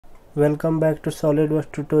Welcome back to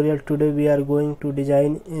Solidworks tutorial. Today we are going to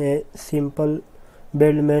design a simple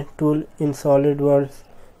weldment tool in Solidworks.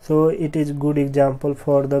 So it is good example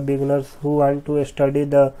for the beginners who want to study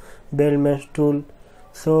the weldment tool.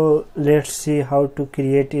 So let's see how to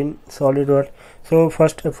create in Solidworks. So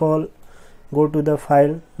first of all, go to the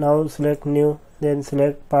file. Now select new, then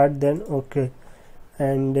select part, then OK,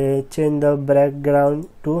 and change the background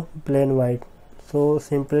to plain white. So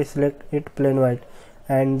simply select it plain white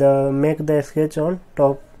and make the sketch on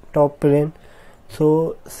top plane.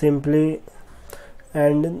 So simply,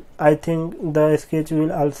 and I think the sketch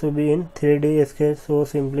will also be in 3D sketch. So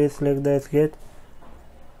simply select the sketch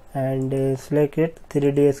and select it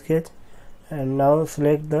 3D sketch, and now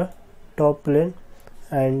select the top plane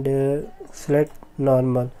and select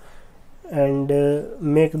normal, and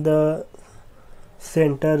make the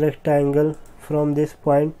center rectangle from this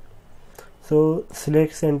point. So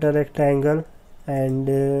select center rectangle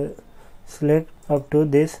and select up to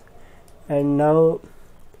this, and now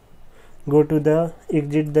go to the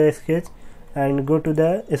exit the sketch and go to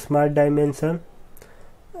the smart dimension,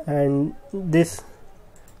 and this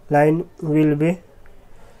line will be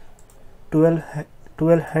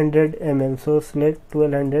 1200 mm. So select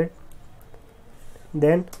 1200,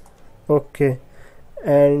 then OK,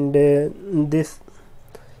 and this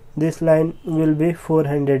line will be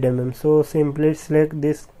 400 mm. So simply select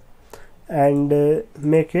this and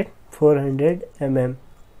make it 400 mm,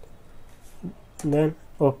 then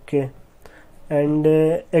OK, and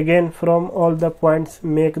again from all the points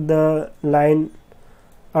make the line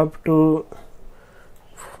up to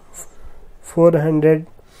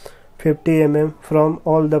 450 mm from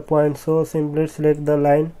all the points. So simply select the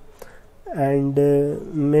line and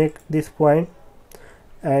make this point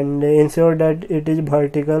and ensure that it is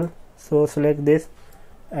vertical. So select this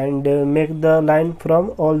and make the line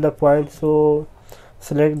from all the points. So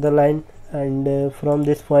select the line and from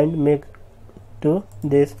this point make to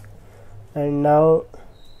this, and now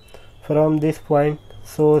from this point,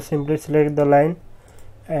 so simply select the line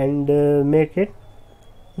and make it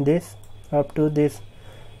this up to this,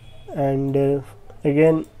 and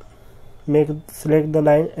again select the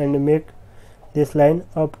line and make this line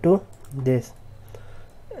up to this,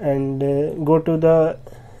 and go to the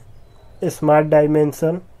smart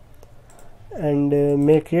dimension and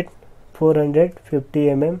make it 450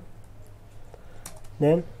 mm,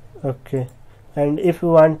 then OK. And if you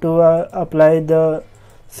want to apply the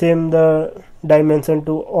same dimension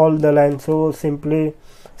to all the lines, so simply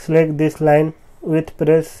select this line with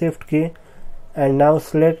press shift key and now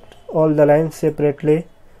select all the lines separately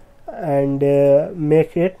and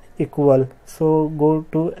make it equal. So go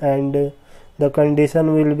to, and the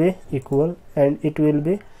condition will be equal and it will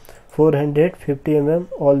be 450 mm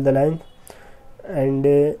all the lines, and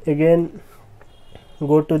again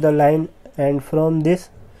go to the line and from this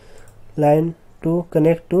line to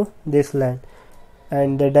connect to this line,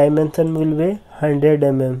 and the dimension will be 100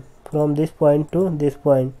 mm from this point to this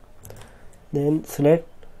point, then select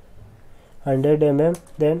 100 mm,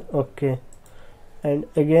 then OK, and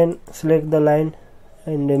again select the line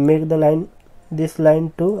and make the line this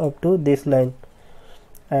line to up to this line,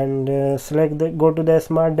 and go to the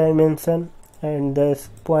smart dimension and the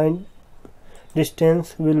point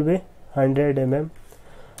distance will be 100 mm,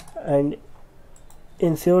 and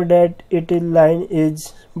ensure that line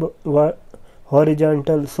is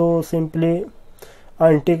horizontal. So simply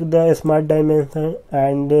untick the smart dimension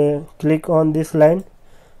and click on this line,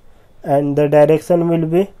 and the direction will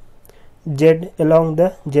be Z, along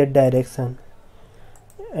the Z direction,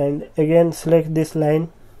 and again select this line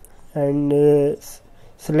and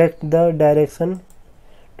select the direction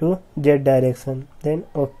to Z direction, then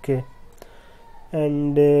OK,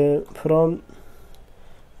 and from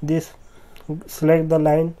this select the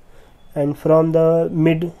line and from the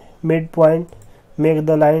midpoint make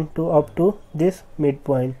the line to up to this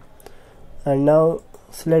midpoint, and now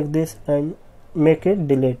select this and make it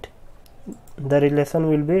delete. The relation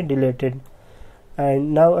will be deleted,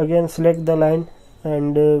 and now again select the line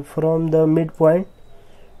and from the midpoint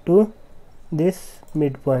to this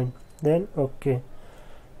midpoint, then OK,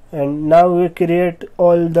 and now we create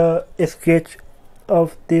all the sketch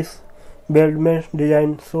of this weldment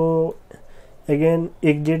design. So again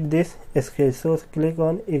exit this sketch, so click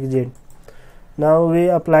on exit. Now we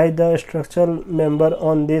apply the structural member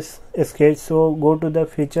on this sketch. So go to the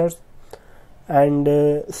features and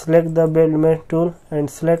select the weldment tool and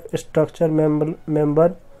select structure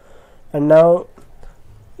member, and now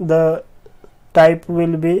the type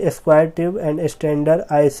will be a square tube and standard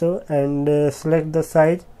ISO, and select the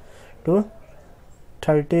size to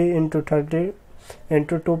 30 into 30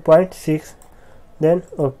 into 2.6, then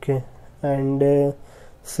OK, and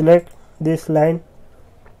select this line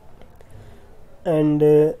and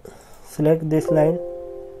select this line.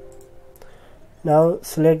 Now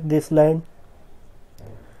select this line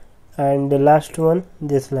and the last one,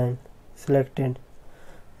 this line selected.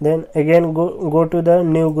 Then again go to the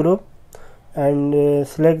new group and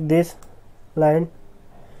select this line.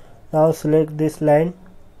 Now select this line,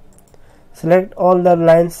 select all the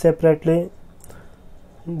lines separately,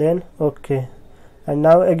 then OK, and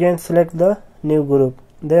now again select the new group,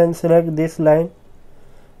 then select this line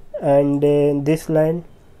and this line,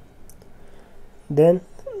 then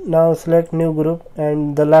now select new group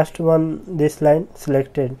and the last one, this line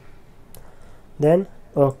selected, then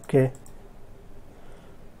OK.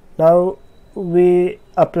 Now we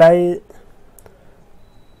apply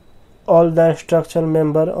all the structural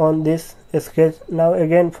member on this sketch. Now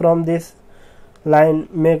again from this line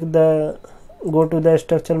go to the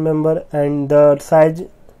structural member and the size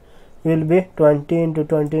will be 20 into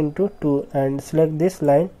 20 into 2 and select this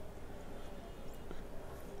line,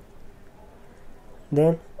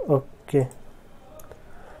 then OK.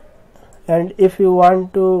 And if you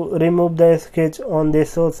want to remove the sketch on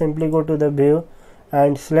this, so simply go to the view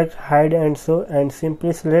and select hide and show and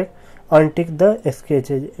simply select untick the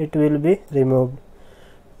sketches, it will be removed.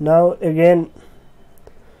 Now again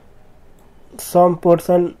some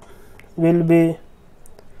portion will be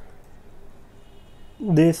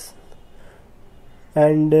this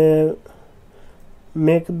and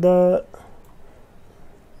make the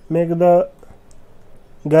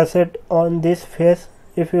gusset on this face.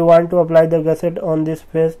 If you want to apply the gusset on this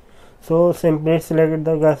face, so simply select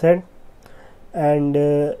the gusset and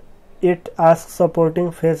it asks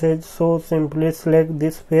supporting faces, so simply select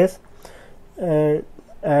this face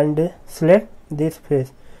and select this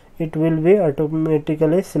face. It will be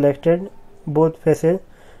automatically selected both faces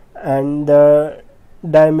and the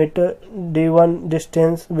diameter D1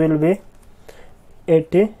 distance will be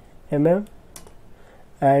 80 mm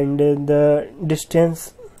and the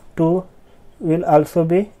distance 2 will also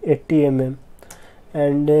be 80 mm.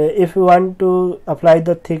 And if you want to apply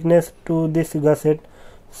the thickness to this gusset,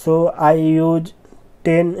 so I use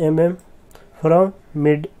 10 mm from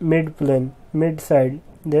mid plane, mid side,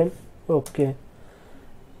 then OK,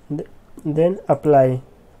 then apply.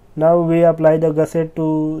 Now we apply the gusset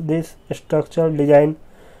to this structural design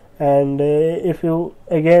and if you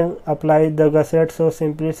again apply the gusset, so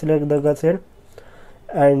simply select the gusset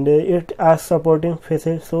and it asks supporting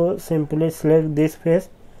faces, so simply select this face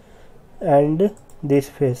and this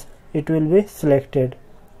face, it will be selected,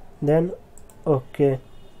 then OK.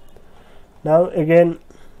 Now again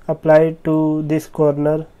apply to this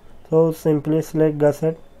corner, so simply select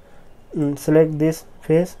gusset, select this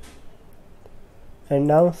face and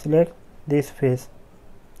now select this face,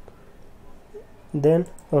 then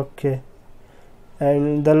OK.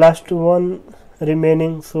 And the last one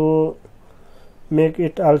remaining, so make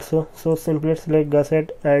it also, so simply select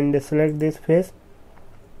gusset and select this face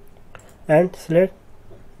and select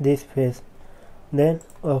this face, then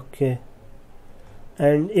OK.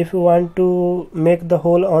 And if you want to make the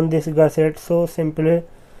hole on this gusset, so simply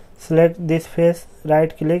select this face,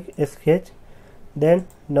 right click, sketch, then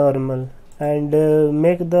normal and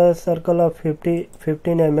make the circle of 15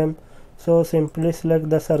 mm, so simply select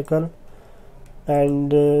the circle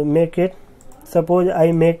and make it, suppose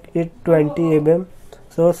I make it 20 mm,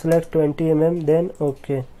 so select 20 mm, then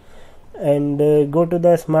OK. And go to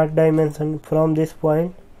the smart dimension from this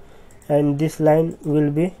point and this line will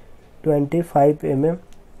be 25 mm,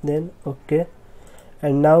 then OK.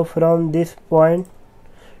 And now from this point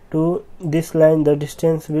to this line the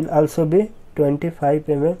distance will also be 25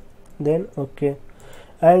 mm, then OK.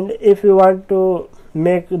 And if you want to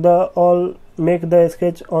make the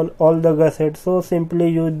sketch on all the gussets, so simply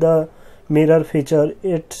use the mirror feature,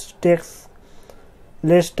 it takes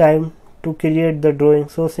less time to create the drawing,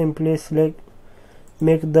 so simply select,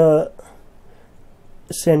 make the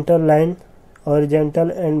center line horizontal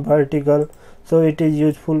and vertical, so it is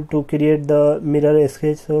useful to create the mirror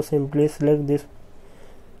sketch, so simply select this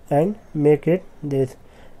and make it this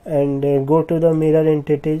and go to the mirror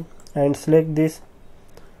entity and select this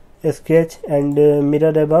sketch and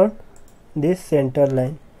mirror about this center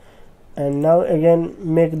line. And now again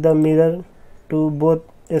make the mirror to both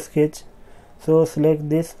sketch, so select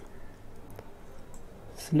this,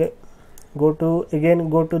 go to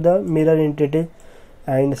the mirror entity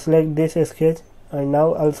and select this sketch and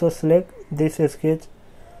now also select this sketch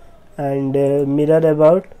and mirror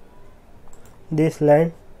about this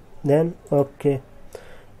line, then OK.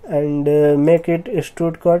 And make it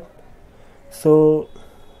extrude cut, so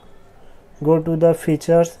go to the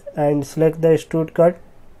features and select the extrude cut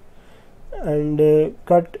and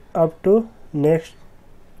cut up to next.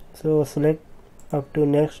 So select up to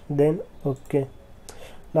next, then OK.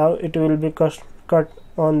 Now it will be cut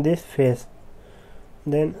on this face,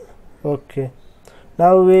 then OK.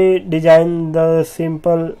 Now we design the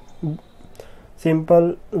simple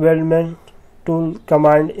weldment tool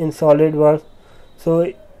command in SolidWorks.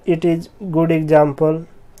 So it is good example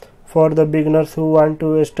for the beginners who want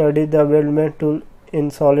to study the weldment tool in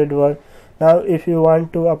SolidWorks. Now if you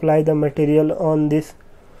want to apply the material on this,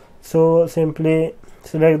 so simply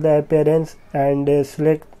select the appearance and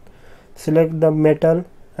select the metal,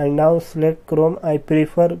 and now select chrome. I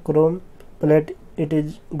prefer chrome plate, it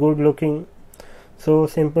is good looking. So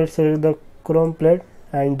simply select the chrome plate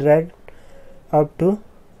and drag up to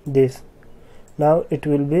this. Now it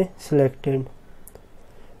will be selected.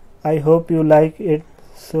 I hope you like it.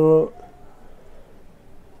 So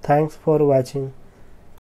thanks for watching.